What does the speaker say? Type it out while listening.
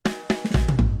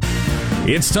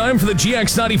It's time for the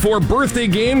GX94 birthday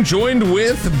game, joined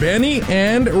with Benny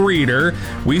and Reader.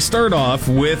 We start off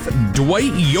with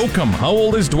Dwight Yoakam. How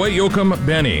old is Dwight Yoakam,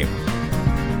 Benny?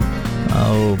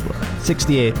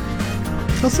 68.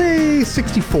 I'll say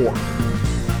 64.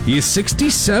 He is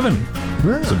 67.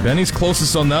 Yeah. So Benny's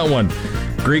closest on that one.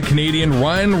 Great Canadian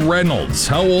Ryan Reynolds.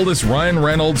 How old is Ryan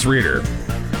Reynolds, Reader?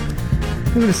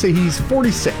 I'm going to say he's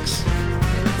 46.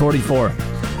 44.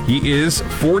 He is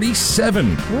 47.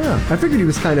 Yeah, I figured he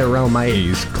was kind of around my age.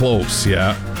 He's close,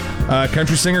 yeah.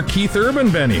 Country singer Keith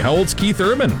Urban, Benny. How old's Keith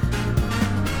Urban?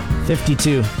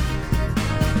 52.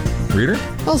 Reader?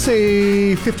 I'll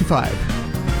say 55.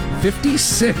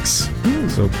 56.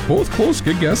 So both close.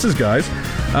 Good guesses, guys.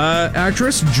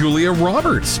 Actress Julia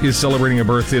Roberts is celebrating a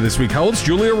birthday this week. How old's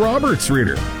Julia Roberts,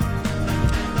 Reader?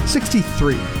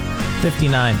 63.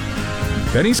 59.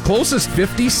 Benny's closest,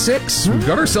 56. We've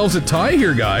got ourselves a tie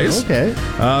here, guys. Okay.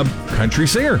 Country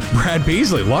singer Brad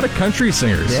Paisley. A lot of country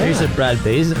singers. So you said Brad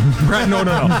Paisley? Brad, no.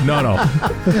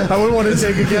 I wouldn't want to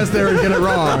take a guess there and get it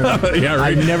wrong. Yeah,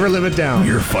 right. I'd never live it down.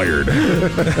 You're fired.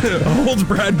 How old's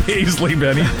Brad Paisley,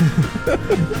 Benny?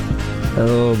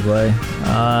 Oh, boy.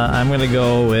 I'm going to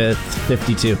go with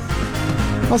 52.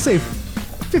 I'll say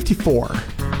 54.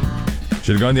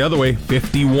 Should have gone the other way.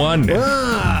 51.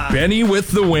 Benny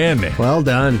with the win. Well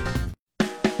done.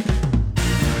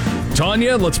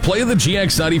 Tanya, let's play the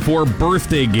GX94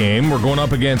 birthday game. We're going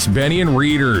up against Benny and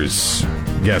Reader's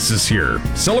guesses here.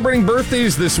 Celebrating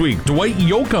birthdays this week, Dwight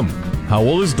Yoakam. How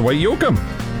old is Dwight Yoakam?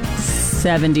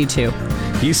 72.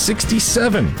 He's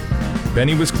 67.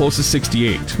 Benny was close to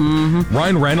 68. Mm-hmm.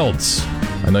 Ryan Reynolds.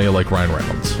 I know you like Ryan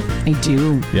Reynolds. I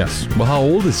do. Yes. Well, how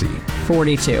old is he?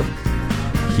 42.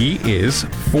 He is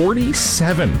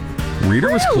 47.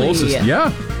 Reader was Really? closest. Yeah.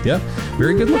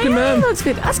 Very good looking man. That's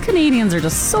good. Us Canadians are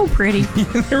just so pretty.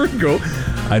 There we go.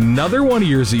 Another one of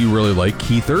yours that you really like,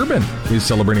 Keith Urban, is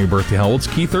celebrating a birthday. How old's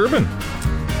Keith Urban?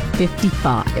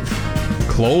 55.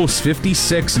 Close,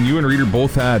 56, and you and Reader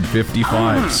both had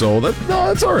 55. So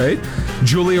that's all right.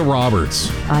 Julia Roberts.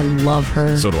 I love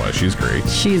her. So do I. She's great.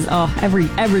 She's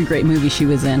every great movie she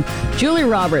was in. Julia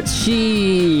Roberts,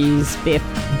 she's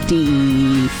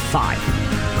 55.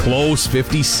 Close,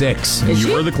 56. And Is you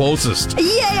she? were the closest.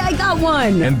 Yay, I got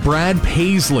one. And Brad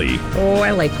Paisley. Oh, I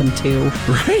like him too.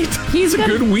 Right? It's a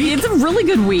good week. It's a really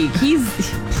good week.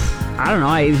 I don't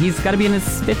know, he's got to be in his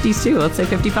 50s too. Let's say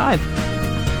 55.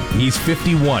 He's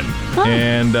 51. Oh.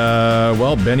 And,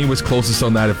 Benny was closest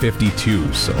on that at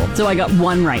 52, so. So I got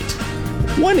one right.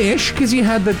 One-ish, because you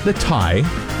had the tie.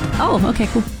 Oh, okay,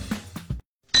 cool.